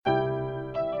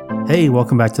Hey,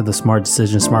 welcome back to the Smart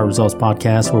Decisions, Smart Results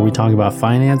podcast, where we talk about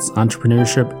finance,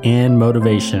 entrepreneurship, and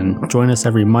motivation. Join us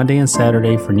every Monday and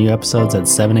Saturday for new episodes at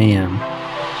 7 a.m.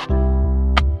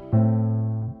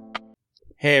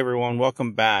 Hey, everyone,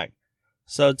 welcome back.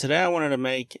 So today I wanted to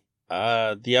make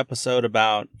the episode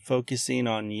about focusing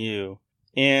on you.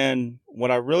 And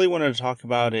what I really wanted to talk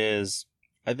about is,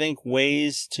 I think,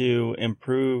 ways to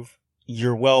improve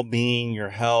your well-being, your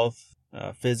health,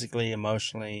 physically,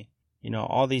 emotionally,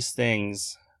 all these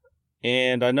things.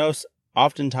 And I know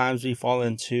oftentimes we fall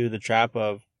into the trap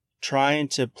of trying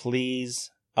to please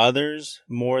others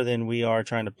more than we are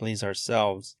trying to please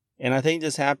ourselves. And I think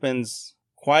this happens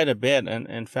quite a bit, and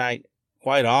in fact,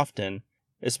 quite often,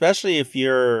 especially if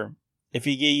you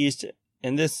get used to,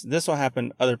 and this will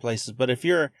happen other places, but if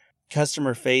you're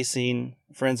customer facing,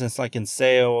 for instance, like in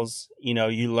sales,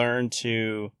 you learn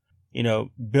to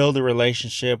build a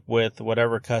relationship with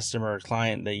whatever customer or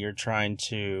client that you're trying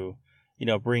to,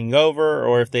 bring over,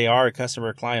 or if they are a customer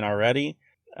or client already,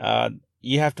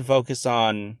 you have to focus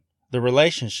on the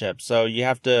relationship. So you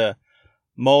have to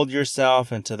mold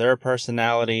yourself into their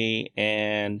personality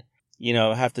and,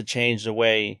 have to change the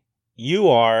way you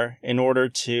are in order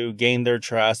to gain their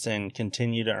trust and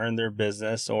continue to earn their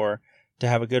business or to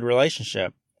have a good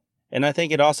relationship. And I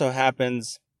think it also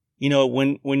happens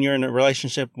when you're in a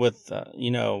relationship with,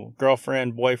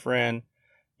 girlfriend, boyfriend,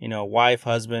 wife,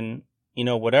 husband,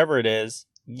 whatever it is,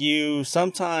 you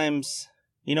sometimes,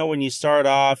 when you start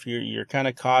off, you're kind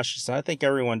of cautious. I think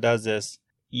everyone does this.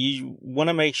 You want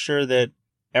to make sure that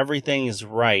everything is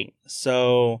right.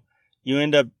 So you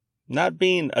end up not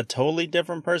being a totally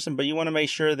different person, but you want to make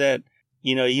sure that,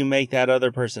 you make that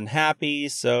other person happy.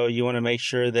 So you want to make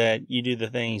sure that you do the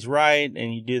things right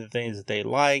and you do the things that they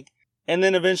like. And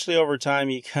then eventually over time,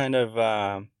 you kind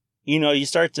of, you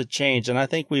start to change. And I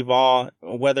think we've all,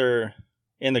 whether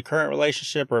in the current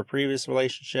relationship or a previous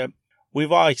relationship,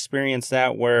 we've all experienced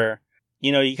that where,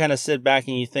 you kind of sit back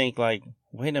and you think like,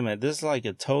 wait a minute, this is like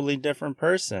a totally different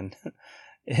person.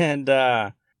 And,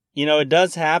 it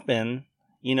does happen,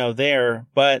 there.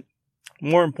 But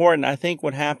more important, I think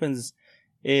what happens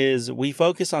is we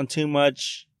focus too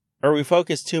much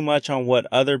on what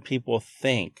other people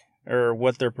think, or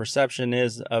what their perception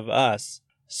is of us.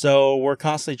 So we're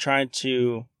constantly trying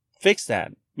to fix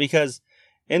that, because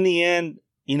in the end,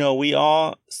 we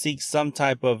all seek some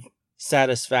type of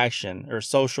satisfaction or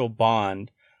social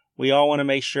bond. We all want to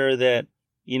make sure that,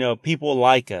 people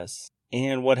like us.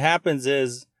 And what happens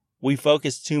is we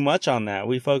focus too much on that.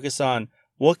 We focus on,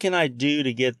 what can I do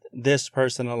to get this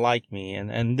person to like me,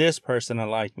 and this person to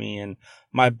like me, and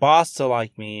my boss to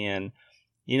like me, and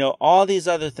all these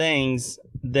other things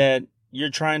that you're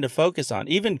trying to focus on.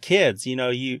 Even kids,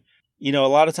 a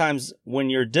lot of times when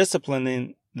you're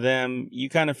disciplining them, you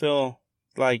kind of feel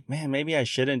like, man, maybe I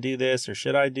shouldn't do this, or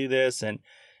should I do this? And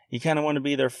you kind of want to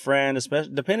be their friend,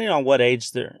 especially depending on what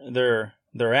age they're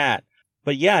at.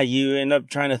 But yeah, you end up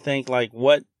trying to think like,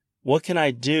 what can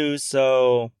I do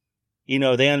so,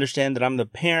 they understand that I'm the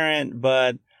parent,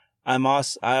 but I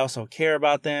also care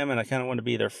about them, and I kind of want to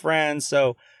be their friend.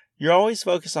 So you're always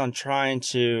focused on trying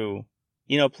to,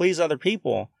 please other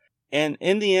people. And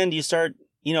in the end, you start,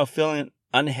 feeling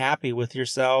unhappy with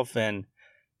yourself, and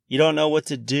you don't know what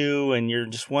to do. And you're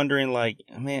just wondering like,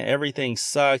 man, everything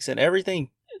sucks. And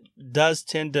everything does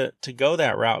tend to go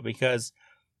that route, because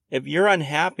if you're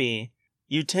unhappy,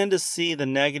 you tend to see the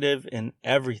negative in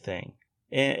everything.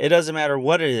 And it doesn't matter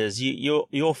what it is.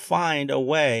 You'll find a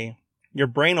way, your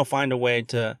brain will find a way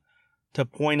to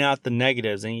point out the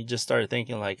negatives, and you just start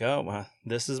thinking like, oh, well,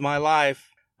 this is my life.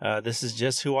 This is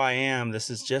just who I am. This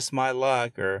is just my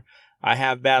luck, or I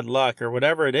have bad luck, or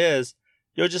whatever it is.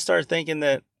 You'll just start thinking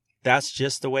that that's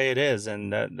just the way it is,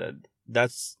 and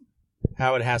that's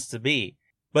how it has to be.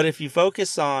 But if you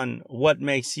focus on what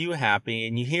makes you happy,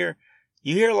 and you hear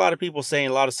a lot of people saying,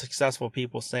 a lot of successful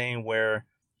people saying where,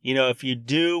 if you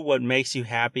do what makes you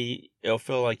happy, it'll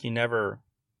feel like you never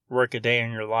work a day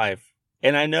in your life.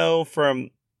 And I know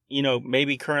from,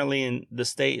 maybe currently in the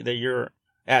state that you're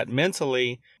at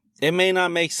mentally, it may not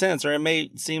make sense, or it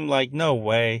may seem like, no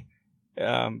way.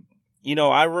 I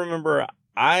remember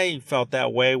I felt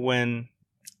that way when,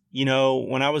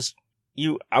 when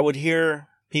I would hear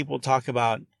people talk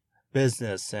about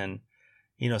business, and,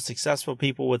 successful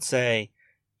people would say,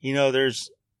 there's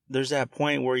that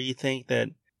point where you think that,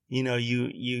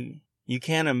 you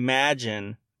can't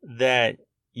imagine that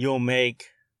you'll make,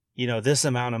 this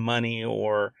amount of money,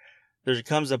 or there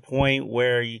comes a point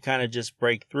where you kind of just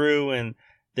break through, and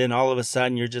then all of a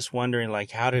sudden you're just wondering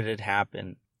like, how did it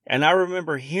happen? And I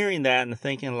remember hearing that and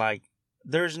thinking like,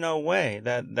 there's no way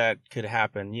that could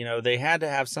happen. They had to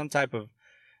have some type of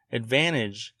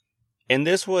advantage. And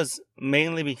this was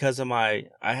mainly because of I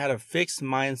had a fixed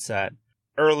mindset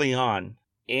early on.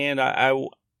 And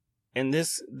and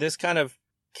this kind of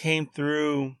came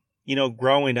through,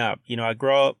 growing up. I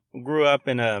grew up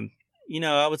in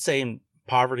I would say in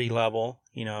poverty level.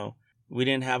 We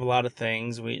didn't have a lot of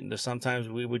things. Sometimes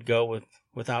we would go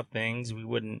without things. We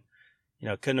wouldn't,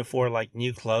 couldn't afford like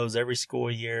new clothes every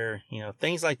school year,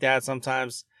 things like that.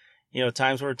 Sometimes,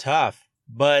 times were tough.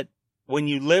 But when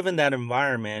you live in that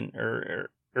environment or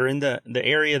in the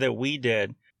area that we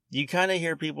did, you kind of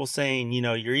hear people saying,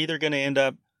 you're either going to end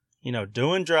up,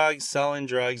 doing drugs, selling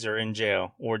drugs, or in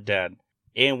jail or dead.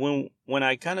 And when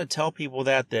I kind of tell people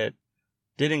that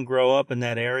didn't grow up in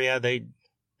that area, they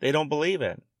don't believe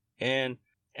it. And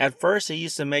at first it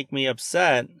used to make me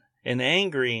upset and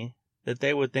angry that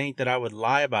they would think that I would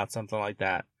lie about something like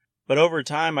that. But over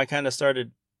time, I kind of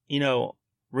started,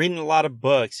 reading a lot of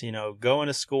books, going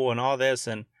to school and all this.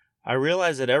 And I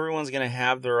realized that everyone's going to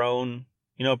have their own,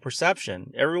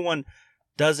 perception. Everyone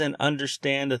doesn't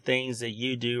understand the things that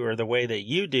you do or the way that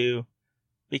you do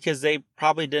because they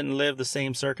probably didn't live the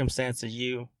same circumstances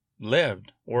you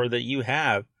lived or that you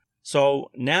have. So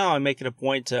now I make it a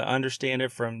point to understand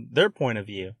it from their point of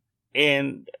view.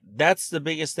 And that's the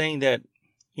biggest thing that,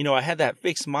 I had that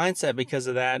fixed mindset because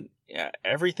of that.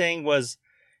 Everything was,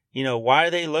 why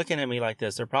are they looking at me like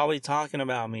this? They're probably talking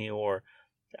about me, or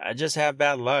I just have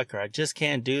bad luck, or I just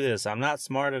can't do this. I'm not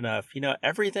smart enough.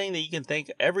 Everything that you can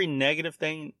think, every negative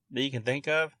thing that you can think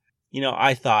of,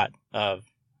 I thought of,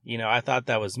 I thought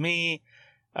that was me.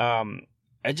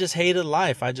 I just hated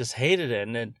life. I just hated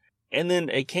it. And then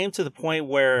it came to the point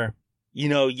where,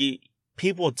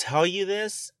 people tell you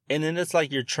this, and then it's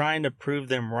like you're trying to prove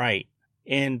them right.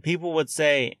 And people would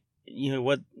say,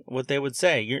 what they would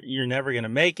say, you're never going to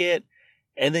make it.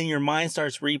 And then your mind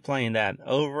starts replaying that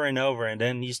over and over. And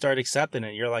then you start accepting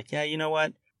it. You're like, yeah, you know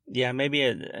what? Yeah, maybe,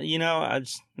 I'm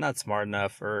just not smart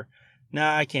enough, or no,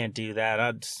 I can't do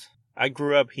that. I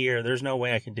grew up here. There's no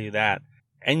way I can do that.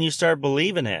 And you start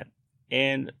believing it.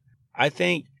 And I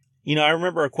think, I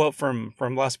remember a quote from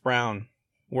Les Brown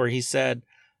where he said,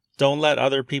 don't let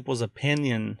other people's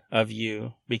opinion of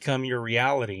you become your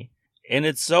reality. And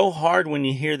it's so hard when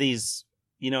you hear these,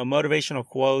 motivational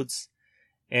quotes.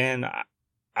 And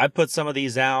I put some of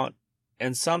these out,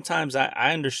 and sometimes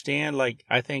I understand,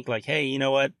 I think hey, you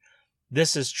know what?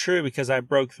 This is true because I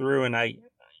broke through and I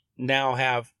now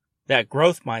have that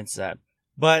growth mindset.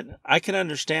 But I can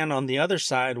understand on the other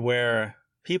side where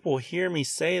people hear me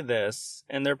say this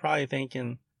and they're probably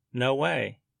thinking, no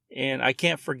way. And I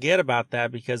can't forget about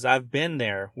that because I've been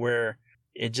there where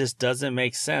it just doesn't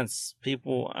make sense.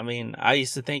 I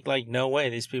used to think no way,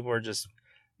 these people are just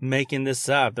making this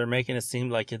up. They're making it seem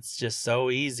like it's just so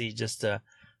easy just to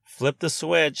flip the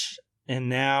switch and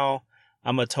now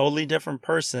I'm a totally different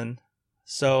person.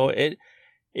 So it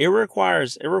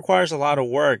requires a lot of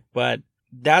work, but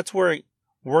that's where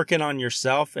working on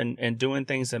yourself and doing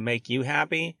things that make you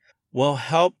happy will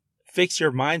help fix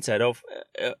your mindset.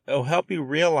 It'll help you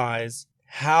realize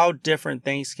how different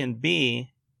things can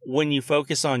be when you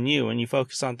focus on you and you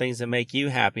focus on things that make you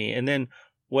happy. And then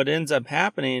what ends up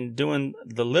happening, doing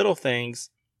the little things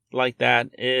like that,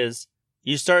 is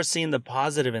you start seeing the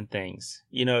positive in things.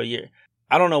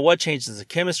 I don't know what changes the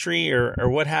chemistry or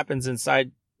what happens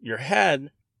inside your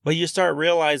head, but you start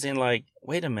realizing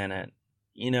wait a minute,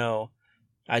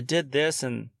 I did this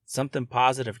and something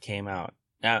positive came out.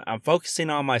 Now I'm focusing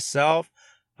on myself.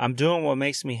 I'm doing what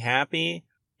makes me happy.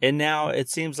 And now it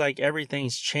seems like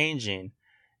everything's changing.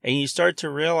 And you start to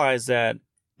realize that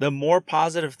the more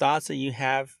positive thoughts that you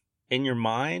have in your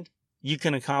mind, you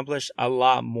can accomplish a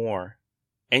lot more.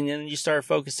 And then you start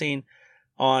focusing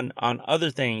on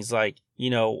other things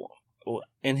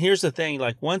and here's the thing,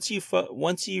 once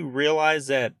you realize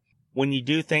that when you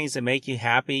do things that make you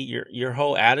happy, your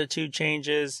whole attitude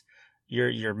changes,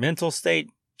 your mental state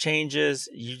changes,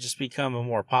 you just become a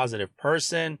more positive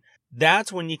person.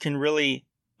 That's when you can really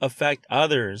affect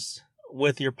others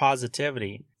with your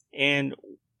positivity and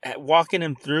walking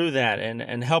them through that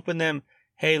and helping them.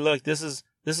 Hey, look, this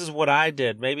is what I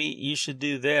did. Maybe you should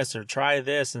do this or try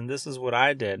this. And this is what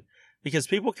I did, because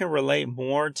people can relate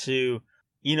more to,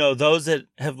 those that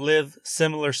have lived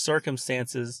similar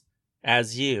circumstances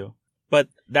as you. But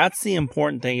that's the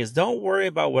important thing, is don't worry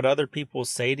about what other people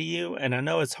say to you. And I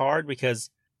know it's hard because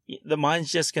the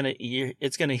mind's just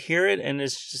it's going to hear it and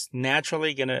it's just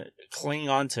naturally going to cling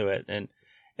onto it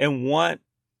and want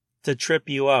to trip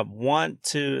you up, want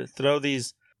to throw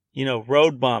these,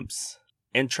 road bumps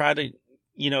and try to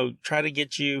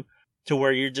get you to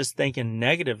where you're just thinking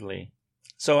negatively.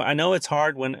 So I know it's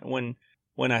hard when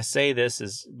I say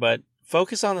this but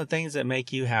focus on the things that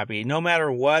make you happy, no matter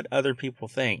what other people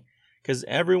think, because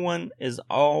everyone is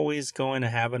always going to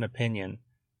have an opinion.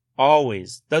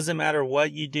 Always. Doesn't matter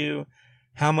what you do,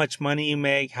 how much money you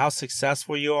make, how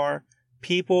successful you are.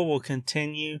 People will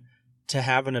continue to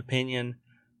have an opinion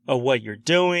of what you're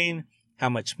doing, how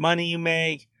much money you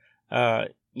make, how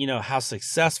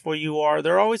successful you are.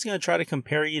 They're always going to try to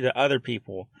compare you to other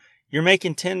people. You're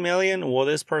making 10 million. Well,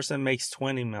 this person makes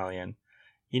 20 million.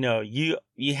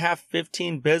 You have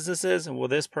 15 businesses, and well,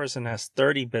 this person has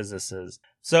 30 businesses.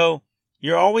 So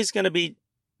people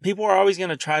are always going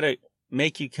to try to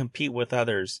make you compete with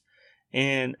others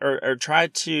or try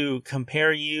to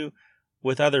compare you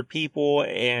with other people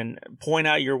and point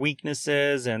out your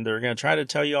weaknesses. And they're going to try to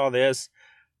tell you all this,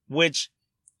 which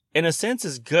in a sense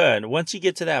is good. Once you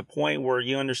get to that point where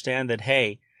you understand that,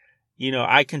 hey,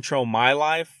 I control my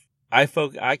life. I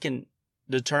can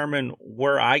determine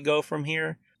where I go from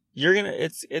here.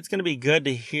 It's going to be good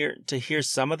to hear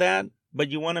some of that, but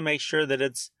you want to make sure that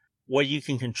it's what you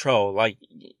can control. Like,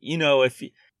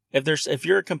 if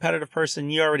you're a competitive person,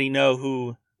 you already know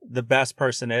who the best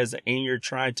person is and you're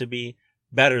trying to be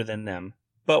better than them.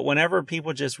 But whenever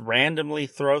people just randomly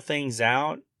throw things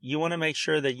out, you want to make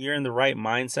sure that you're in the right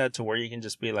mindset to where you can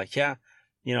just be like, yeah,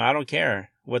 I don't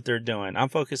care what they're doing. I'm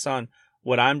focused on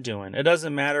what I'm doing. It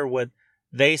doesn't matter what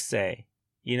they say.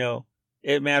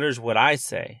 It matters what I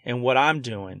say and what I'm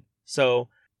doing. So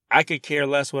I could care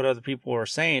less what other people are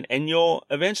saying, and you'll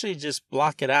eventually just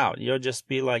block it out. You'll just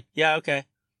be like, yeah, okay.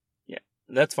 Yeah,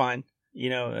 that's fine.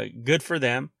 Good for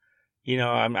them.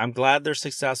 I'm glad they're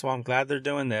successful. I'm glad they're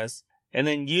doing this. And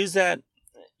then use that,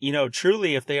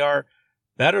 truly, if they are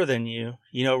better than you,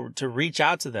 to reach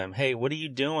out to them. Hey, what are you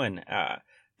doing?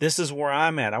 This is where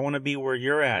I'm at. I want to be where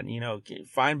you're at.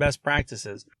 Find best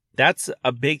practices. That's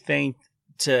a big thing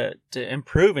to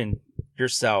improving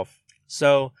yourself.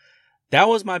 So that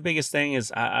was my biggest thing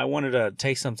is I wanted to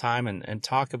take some time and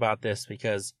talk about this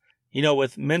because,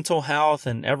 with mental health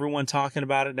and everyone talking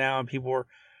about it now and people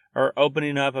are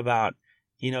opening up about,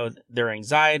 their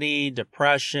anxiety,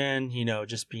 depression,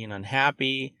 just being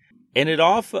unhappy. And it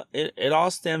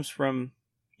all stems from,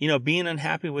 being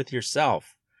unhappy with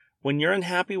yourself. When you're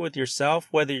unhappy with yourself,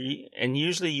 and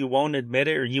usually you won't admit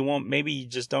it or maybe you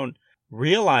just don't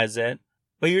realize it,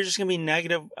 but you're just going to be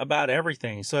negative about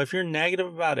everything. So if you're negative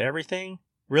about everything,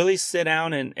 really sit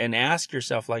down and ask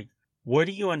yourself, like, what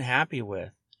are you unhappy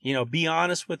with? Be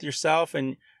honest with yourself,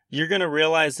 and you're going to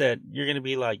realize that you're going to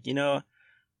be like,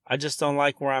 I just don't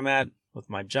like where I'm at with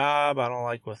my job. I don't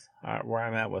like where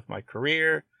I'm at with my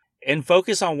career. And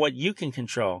focus on what you can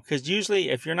control. Because usually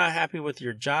if you're not happy with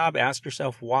your job, ask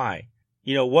yourself why.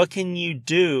 What can you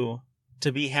do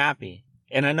to be happy?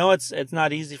 And I know it's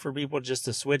not easy for people just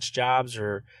to switch jobs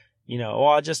or,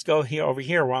 I'll just go over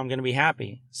here where I'm going to be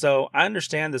happy. So I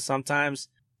understand that sometimes,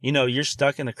 you're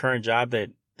stuck in the current job that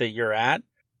you're at.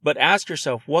 But ask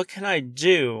yourself, what can I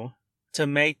do to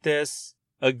make this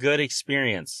a good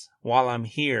experience while I'm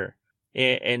here?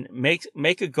 And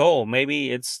make a goal.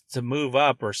 Maybe it's to move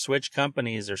up or switch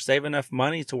companies or save enough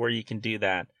money to where you can do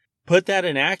that. Put that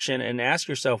in action and ask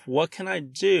yourself, what can I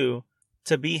do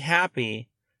to be happy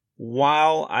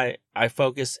while I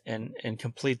focus and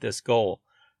complete this goal?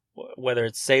 Whether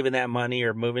it's saving that money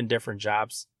or moving different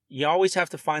jobs, you always have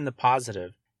to find the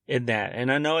positive in that.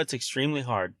 And I know it's extremely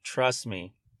hard. Trust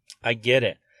me. I get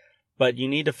it. But you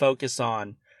need to focus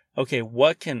on, okay,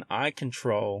 what can I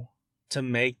control to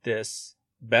make this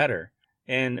better?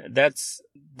 And that's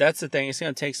the thing. It's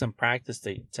going to take some practice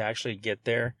to actually get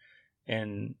there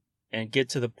and get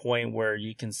to the point where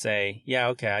you can say, yeah,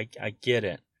 okay, I get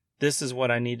it. This is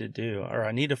what I need to do, or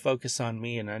I need to focus on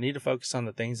me and I need to focus on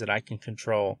the things that I can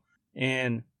control.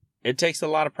 And it takes a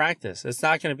lot of practice. It's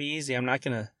not going to be easy. I'm not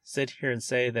going to sit here and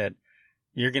say that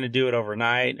you're going to do it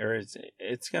overnight, or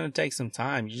it's going to take some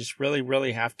time. You just really,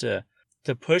 really have to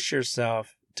push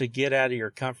yourself to get out of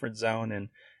your comfort zone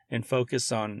and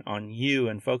focus on you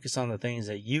and focus on the things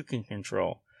that you can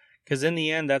control. Because in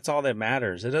the end, that's all that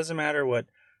matters. It doesn't matter what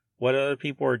other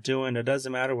people are doing. It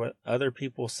doesn't matter what other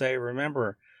people say.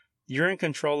 Remember, you're in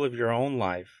control of your own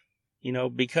life.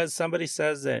 Because somebody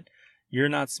says that you're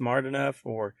not smart enough,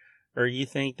 or you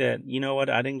think that,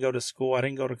 I didn't go to school, I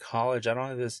didn't go to college, I don't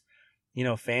have this,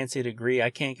 fancy degree, I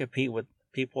can't compete with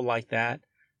people like that.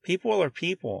 People are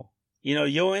people.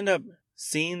 You'll end up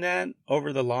seeing that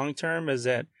over the long term, is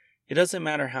that it doesn't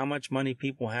matter how much money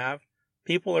people have.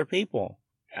 People are people.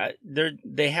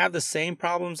 They have the same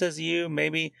problems as you,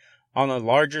 maybe on a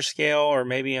larger scale or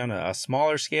maybe on a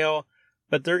smaller scale,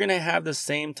 but they're going to have the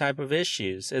same type of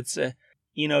issues. It's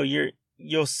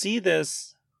you'll see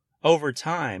this over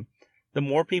time. The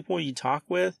more people you talk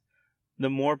with, the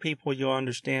more people you'll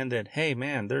understand that, hey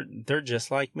man, they're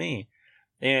just like me.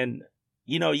 And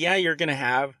yeah, you're going to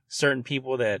have certain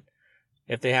people that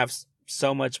if they have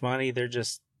so much money, they're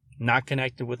just not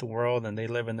connected with the world and they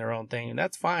live in their own thing. And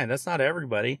that's fine. That's not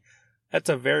everybody. That's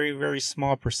a very, very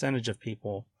small percentage of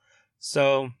people.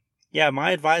 So yeah,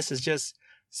 my advice is just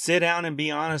sit down and be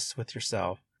honest with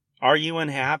yourself. Are you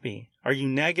unhappy? Are you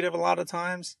negative a lot of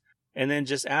times? And then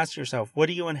just ask yourself, what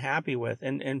are you unhappy with?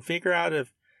 And figure out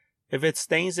if it's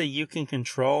things that you can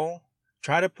control,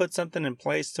 try to put something in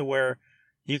place to where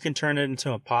you can turn it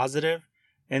into a positive,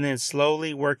 and then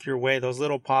slowly work your way. Those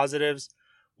little positives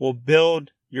will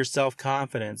build your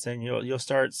self-confidence, and you'll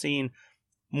start seeing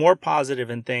more positive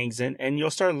in things, and you'll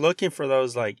start looking for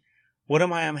those, like, what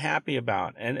am I unhappy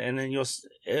about? And then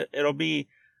it'll be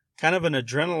kind of an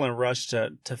adrenaline rush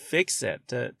to fix it,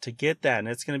 to get that. And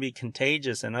it's going to be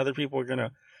contagious, and other people are going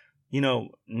to,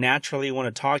 naturally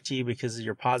want to talk to you because of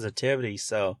your positivity.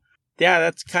 So yeah,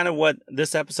 that's kind of what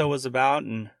this episode was about.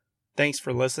 And thanks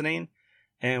for listening,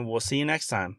 and we'll see you next time.